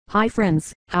Hi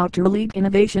friends, how to lead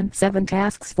innovation: 7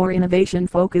 tasks for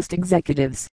innovation-focused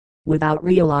executives. Without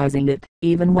realizing it,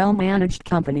 even well-managed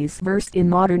companies versed in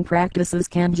modern practices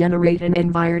can generate an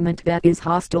environment that is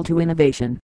hostile to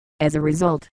innovation. As a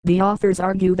result, the authors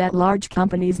argue that large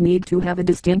companies need to have a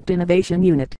distinct innovation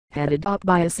unit, headed up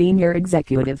by a senior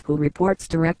executive who reports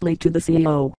directly to the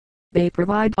CEO. They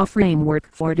provide a framework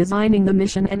for designing the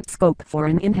mission and scope for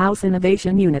an in-house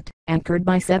innovation unit, anchored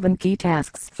by 7 key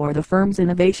tasks for the firm's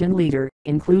innovation leader,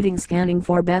 including scanning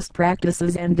for best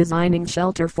practices and designing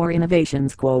shelter for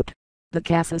innovations. Quote,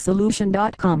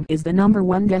 EXECUTIVESCase is the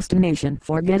 #1 destination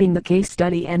for getting the case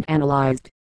study and analyzed.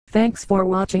 Thanks for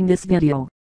watching this video.